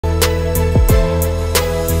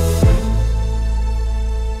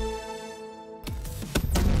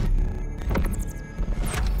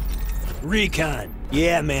Recon.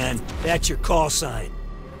 Yeah, man, that's your call sign.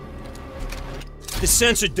 The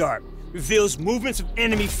sensor dart reveals movements of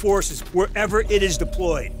enemy forces wherever it is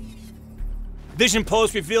deployed. Vision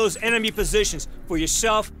Pulse reveals enemy positions for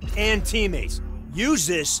yourself and teammates. Use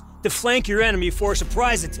this to flank your enemy for a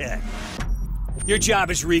surprise attack. Your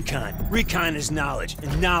job is recon. Recon is knowledge,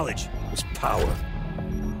 and knowledge is power.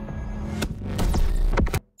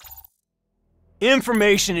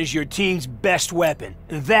 Information is your team's best weapon,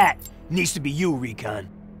 and that needs to be you, Recon.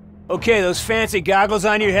 Okay, those fancy goggles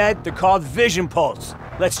on your head, they're called Vision Pulse.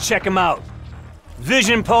 Let's check them out.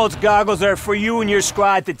 Vision Pulse goggles are for you and your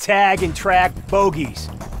squad to tag and track bogeys.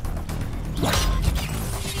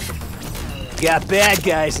 Got bad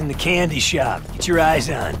guys in the candy shop. Get your eyes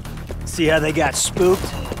on. See how they got spooked?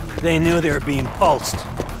 They knew they were being pulsed.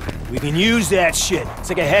 We can use that shit. It's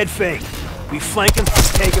like a head fake. We flank them,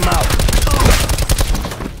 take them out.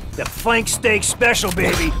 The flank steak special,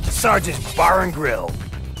 baby. Sergeant's Bar and Grill.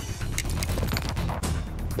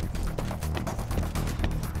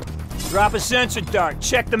 Drop a sensor dart,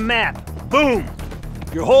 check the map. Boom!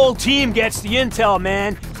 Your whole team gets the intel,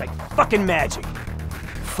 man. It's like fucking magic.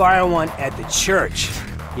 Fire one at the church.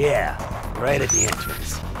 Yeah, right at the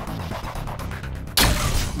entrance.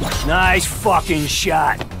 Nice fucking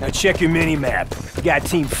shot. Now check your mini-map. You got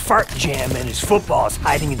Team Fart Jam and his footballs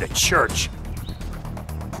hiding in the church.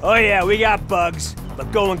 Oh yeah, we got bugs,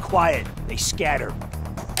 but going quiet. They scatter.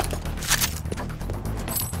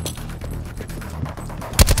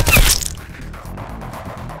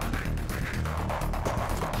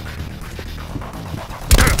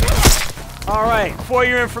 All right, for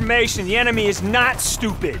your information, the enemy is not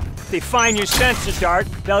stupid. If they find your sensor dart,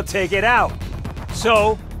 they'll take it out.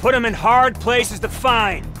 So, put them in hard places to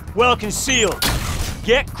find, well concealed.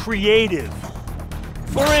 Get creative.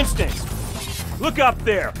 For instance, look up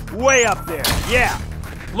there, way up there. Yeah,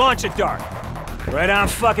 launch a dart. Right on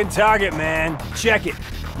fucking target, man. Check it.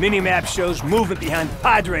 Minimap shows movement behind the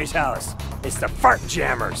Padre's house. It's the Fart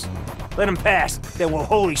Jammers. Let them pass, then we'll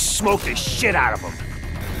holy smoke the shit out of them.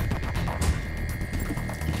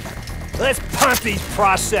 Let's punt these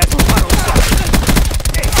processed puddles up.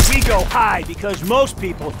 Hey, we go high because most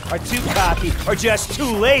people are too cocky or just too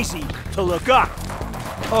lazy to look up.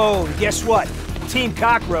 Oh, and guess what? Team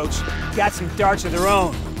Cockroach got some darts of their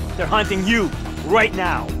own. They're hunting you right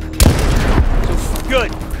now. So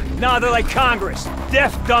good. Now they're like Congress,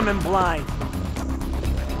 deaf, dumb, and blind.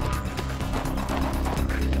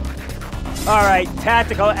 All right,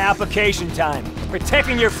 tactical application time.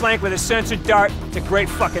 Protecting your flank with a sensor dart is a great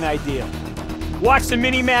fucking idea. Watch the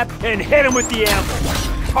mini-map and hit him with the amble.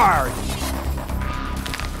 Hard.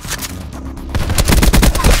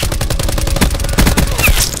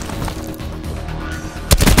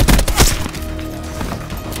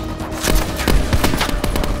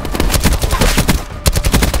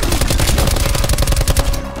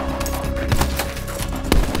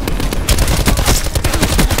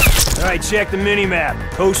 All right, check the mini-map.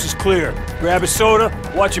 Coast is clear. Grab a soda,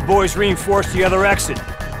 watch your boys reinforce the other exit. You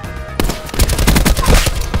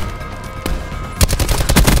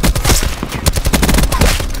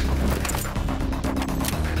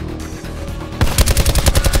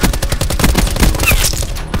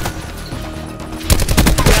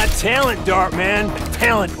got talent, Dart Man.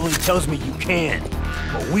 Talent only tells me you can.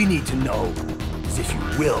 What we need to know is if you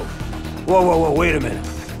will. Whoa, whoa, whoa, wait a minute.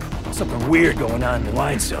 Something weird going on in the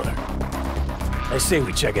wine cellar. I say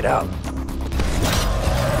we check it out.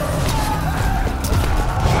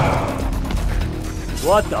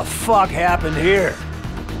 What the fuck happened here?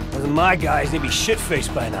 Wasn't my guys, they'd be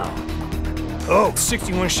shit-faced by now. Oh,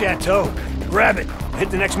 61 Chateau. Grab it. Hit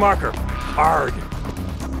the next marker. Hard.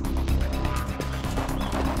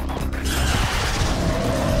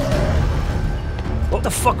 What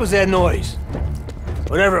the fuck was that noise?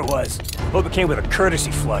 Whatever it was, hope it came with a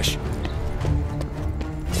courtesy flush.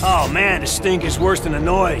 Oh man, the stink is worse than the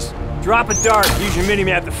noise. Drop a dart, use your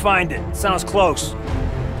mini-map to find it. Sounds close.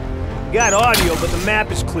 You got audio, but the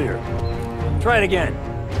map is clear. Try it again.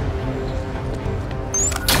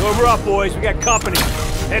 Sober up, boys, we got company.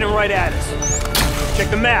 Heading right at us. Check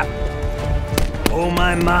the map. Oh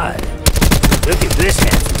my. Look at this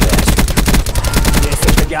handsome bastard. Guess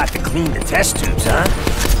I forgot to clean the test tubes, huh?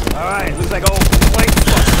 Alright, looks like old white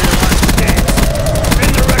fuck here wants to dance.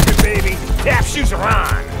 Spin the record, baby. Tap shoes are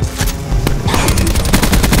on.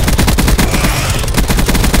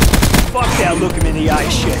 Fuck that look him in the eye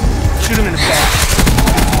shit. Shoot him in the back.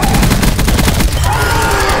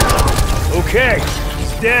 Okay,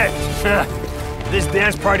 he's dead. This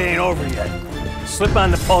dance party ain't over yet. Slip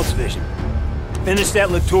on the pulse vision. Finish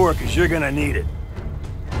that Latour, cause you're gonna need it.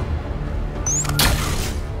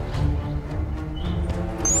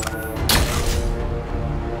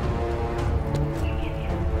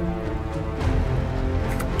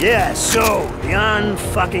 Yeah, so, the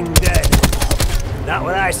unfucking dead. Not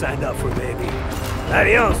what I signed up for, baby.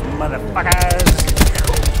 Adios, motherfuckers.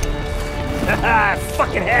 Haha, I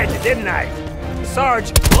fucking had you, didn't I?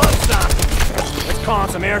 Sarge, love something. Let's call in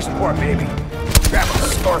some air support, baby. Grab a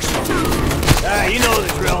distortion. You know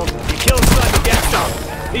the drill. You kill some, you get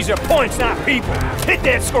some. These are points, not people. Hit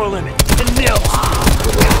that score limit. And nil.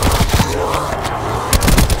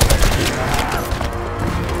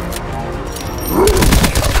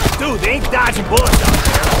 Dude, they ain't dodging bullets out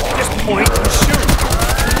there. Just point and shoot.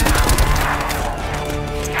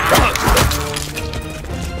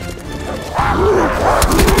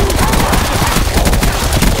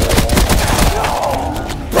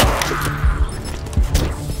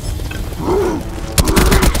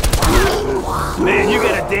 Man, you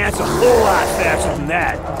gotta dance a whole lot faster than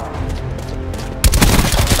that.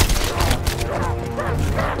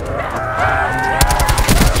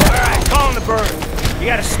 Alright, calling the bird. You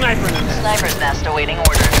got a sniper in the nest. Sniper's nest awaiting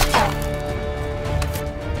orders.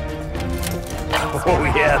 Oh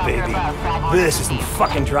yeah, baby. This is some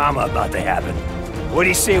fucking drama about to happen. What do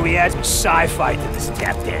you say we add some sci-fi to this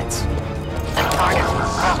tap dance? Target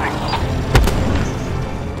crossing.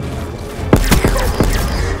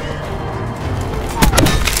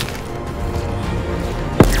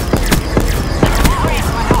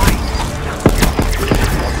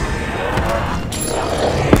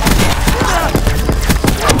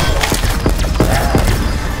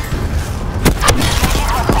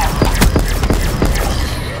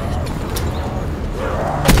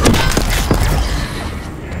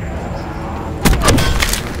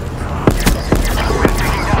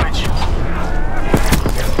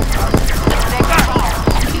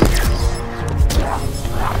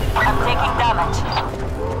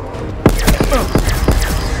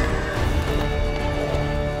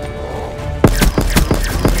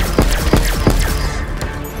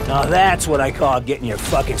 Now that's what I call getting your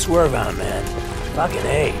fucking swerve on, man. Fucking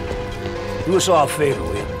A. Do us all a favor,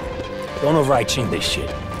 will you? Don't override ching this shit.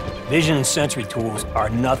 Vision and sensory tools are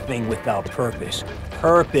nothing without purpose.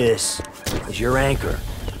 Purpose is your anchor.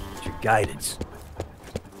 It's your guidance.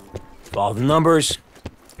 Follow the numbers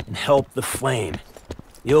and help the flame.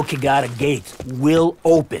 The Okigata gates will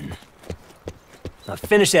open. Now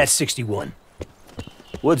finish that 61.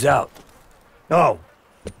 Wood's out. Oh,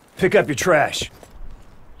 pick up your trash.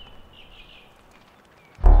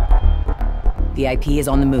 VIP is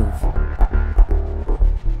on the move.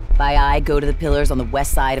 By eye, go to the pillars on the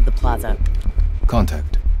west side of the plaza.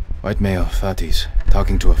 Contact. White male, 30s,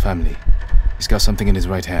 talking to a family. He's got something in his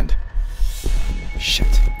right hand.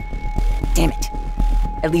 Shit. Damn it.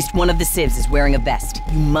 At least one of the civs is wearing a vest.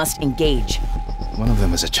 You must engage. One of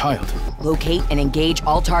them is a child. Locate and engage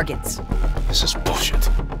all targets. This is bullshit.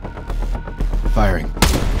 Firing.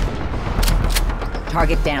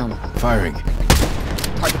 Target down. Firing.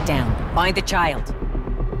 Target down. Find the child.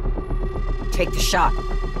 Take the shot.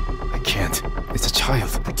 I can't. It's a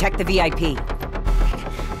child. Protect the VIP.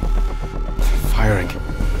 Firing.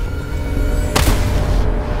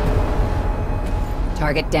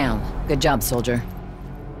 Target down. Good job, soldier.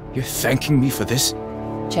 You're thanking me for this?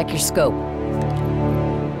 Check your scope.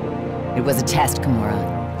 It was a test, Kimura,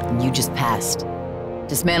 and you just passed.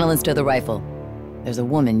 Dismantle and stow the rifle. There's a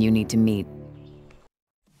woman you need to meet.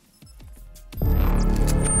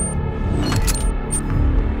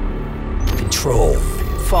 Control.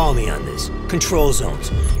 Follow me on this. Control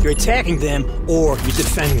zones. You're attacking them or you're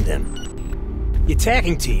defending them. The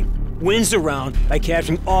attacking team wins the round by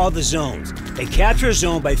capturing all the zones. They capture a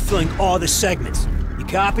zone by filling all the segments. You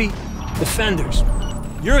copy? Defenders.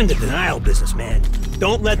 You're in the denial business, man.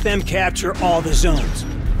 Don't let them capture all the zones.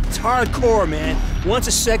 It's hardcore, man. Once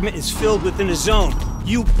a segment is filled within a zone,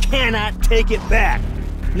 you cannot take it back.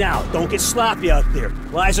 Now, don't get sloppy out there.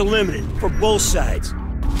 Lives are limited for both sides.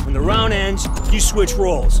 When the round ends, you switch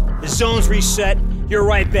roles. The zone's reset, you're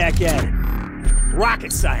right back at it.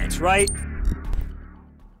 Rocket science, right?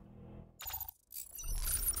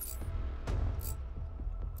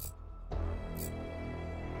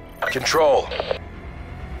 Control.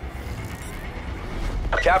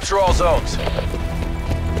 Capture all zones.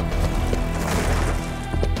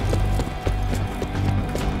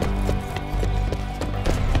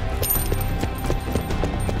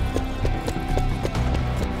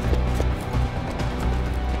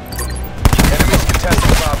 Enemies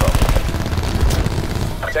contesting Bravo.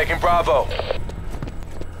 Taking Bravo.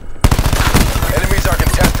 Enemies are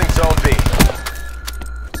contesting Zone B.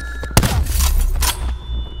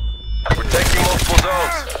 We're taking multiple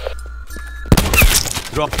zones.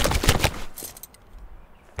 Drop.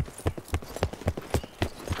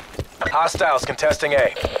 Hostiles contesting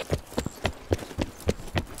A.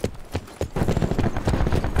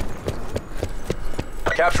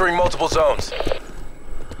 Capturing multiple zones.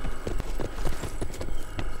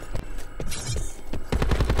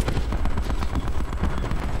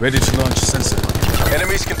 Ready to launch sensor.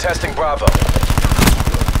 Enemies contesting Bravo.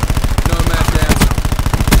 Nomad down.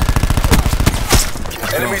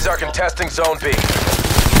 Enemies are contesting Zone B.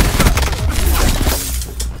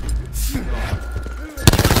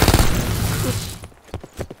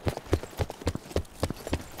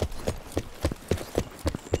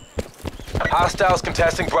 Hostiles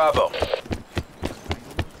contesting Bravo.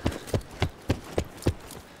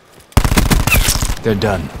 They're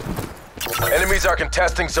done. Enemies are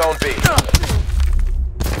contesting Zone B.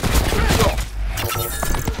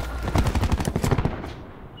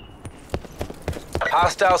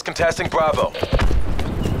 Hostiles contesting Bravo.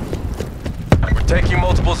 We're taking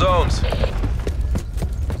multiple zones.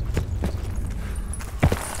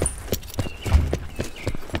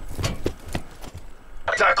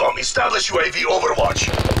 TACOM, establish UAV overwatch.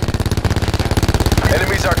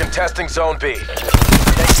 Enemies are contesting Zone B.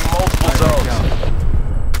 Taking multiple zones.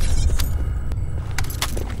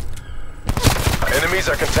 Enemies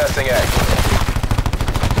are contesting A.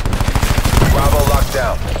 Bravo locked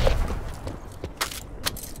down.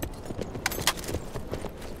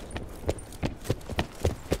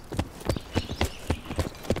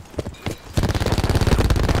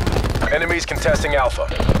 Enemies contesting Alpha.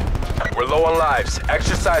 We're low on lives.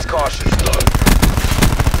 Exercise caution.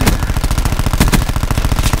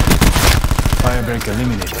 Firebreak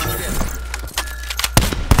eliminated.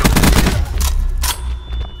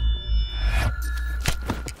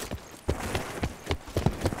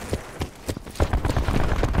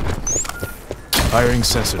 Firing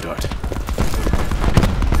sensor dart.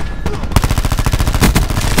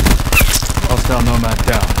 Hostile Nomad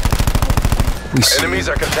down. We see Enemies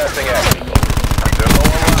are contesting A. They're low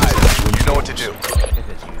on lives. You know what to do.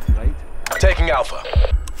 Taking Alpha.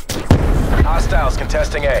 Hostiles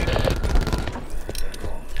contesting A.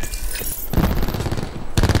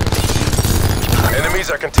 Enemies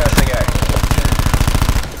are contesting A.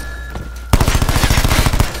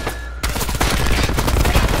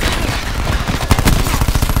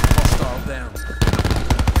 Hostile down.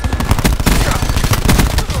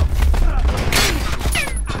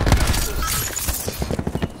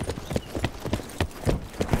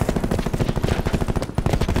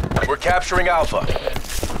 We're capturing Alpha.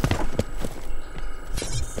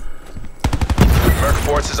 Merc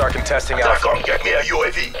forces are contesting Alpha. TACOM, get me a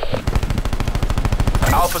UAV.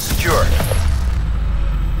 Alpha secure.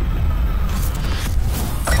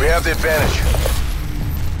 We have the advantage.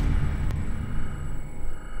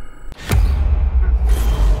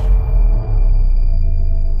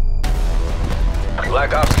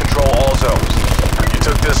 Black Ops control all zones. You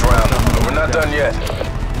took this round, but we're not done yet.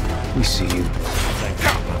 We see you.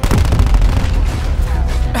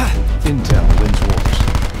 Intel wins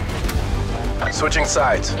wars. Switching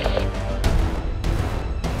sides.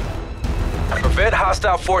 Prevent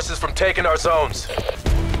hostile forces from taking our zones.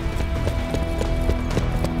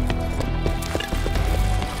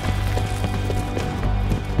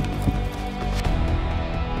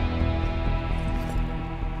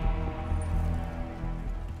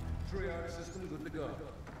 Triage system good to go.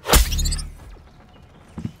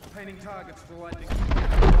 Painting targets for lightning.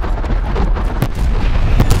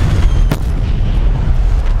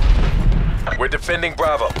 We're defending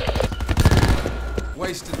Bravo.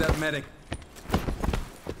 Wasted that medic.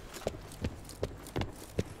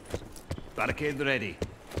 Barricade ready.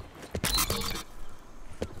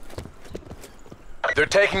 They're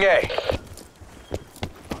taking A.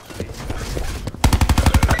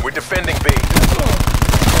 We're defending B.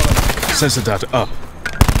 Sensor dart up.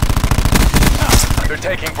 They're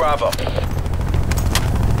taking Bravo.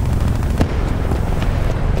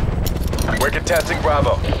 We're contesting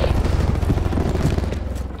Bravo.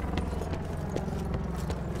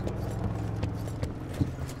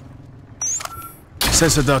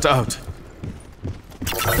 Sensor dart out.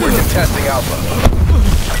 We're contesting Alpha.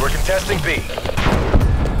 We're contesting B.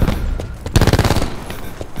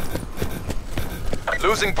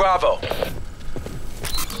 Losing Bravo.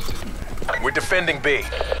 We're defending B.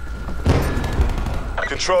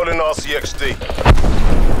 Controlling RCXD.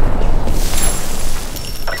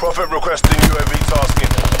 Prophet requesting UAV tasking.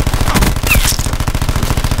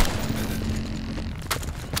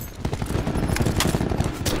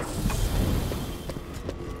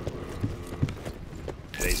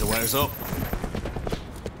 Laser wires up.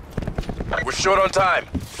 We're short on time.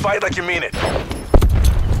 Fight like you mean it.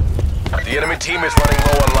 The enemy team is running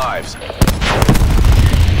low on lives.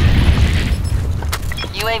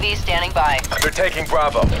 UAV standing by. They're taking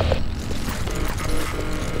Bravo.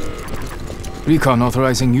 Recon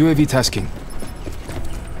authorizing UAV tasking.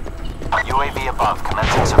 UAV above,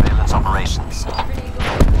 commencing surveillance operations.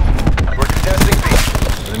 We're contesting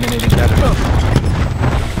B. Eliminating battery.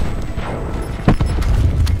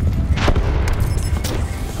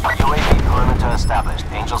 UAV perimeter established.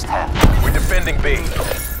 Angels 10. We're defending B.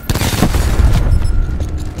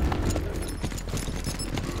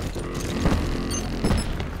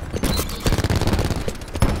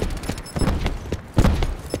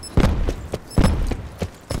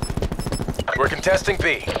 We're contesting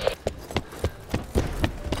B. We're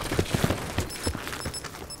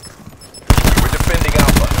defending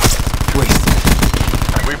Alpha.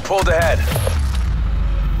 Wasted. We pulled ahead.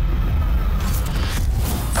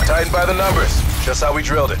 Tightened by the numbers, just how we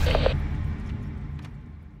drilled it.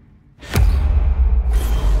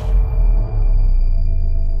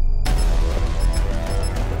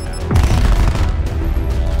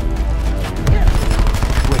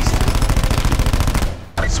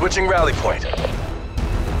 Wasted. Switching rally point.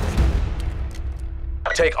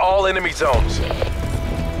 Take all enemy zones.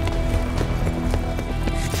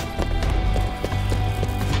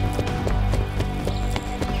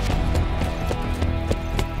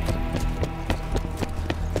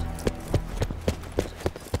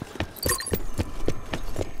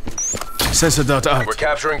 Sensor dot out. We're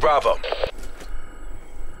capturing Bravo.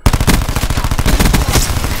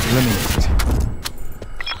 Eliminated.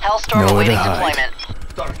 Hellstorm Nowhere to awaiting hide. deployment.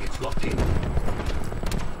 Targets locked in.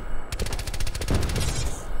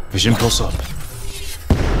 Vision pulse up.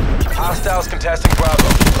 Hostiles contesting Bravo.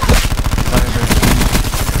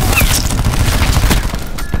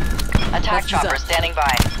 Attack chopper standing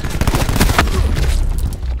by.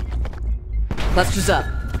 Clusters up.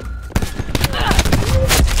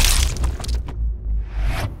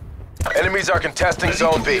 Enemies are contesting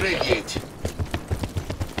Zone B.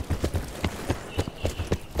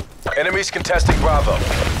 Enemies contesting Bravo.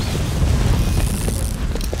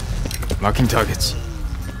 Marking targets.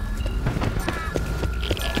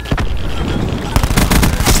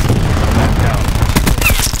 Man down.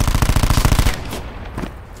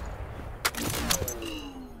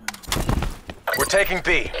 We're taking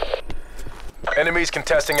B. Enemies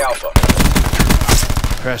contesting Alpha.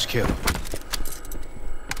 Crash kill.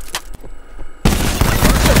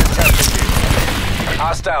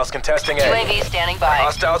 Hostiles contesting A. UAV standing by.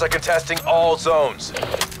 Hostiles are contesting all zones.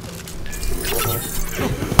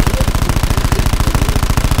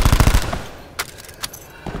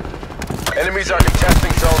 Enemies are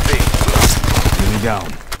contesting Zone B. Enemy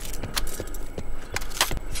down.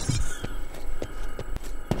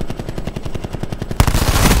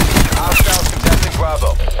 Hostiles contesting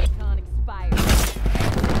Bravo.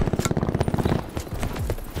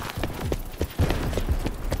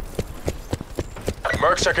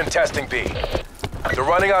 Mercs are contesting B. They're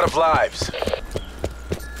running out of lives.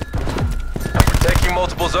 We're taking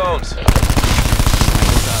multiple zones.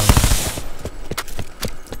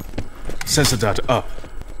 Sensor dot up.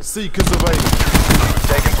 Seekers available. We're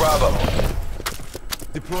taking Bravo.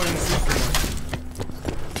 Deploying system.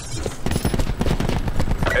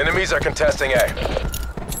 Enemies are contesting A.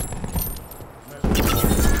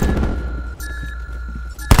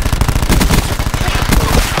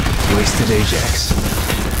 Wasted Ajax.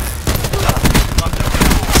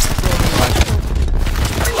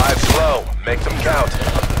 Lives low. Make them count.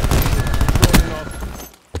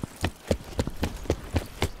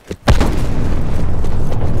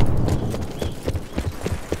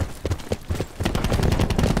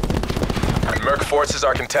 Merc forces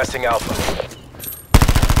are contesting Alpha.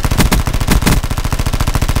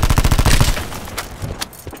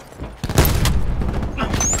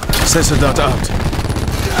 Sensor dot out.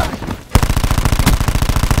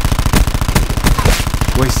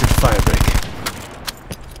 Wasted firebreak.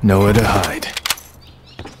 Nowhere to hide.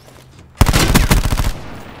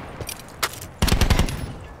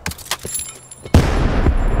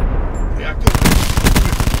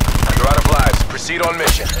 You're out of lives. Proceed on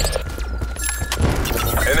mission.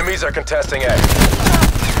 Enemies are contesting A.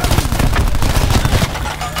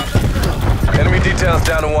 Enemy details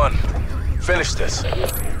down to 1. Finish this.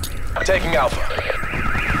 Taking Alpha.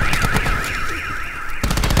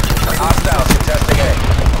 Hostiles contesting A.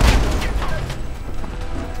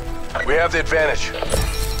 We have the advantage.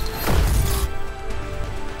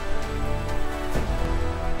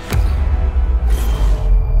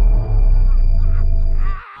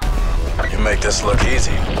 You make this look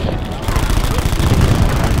easy.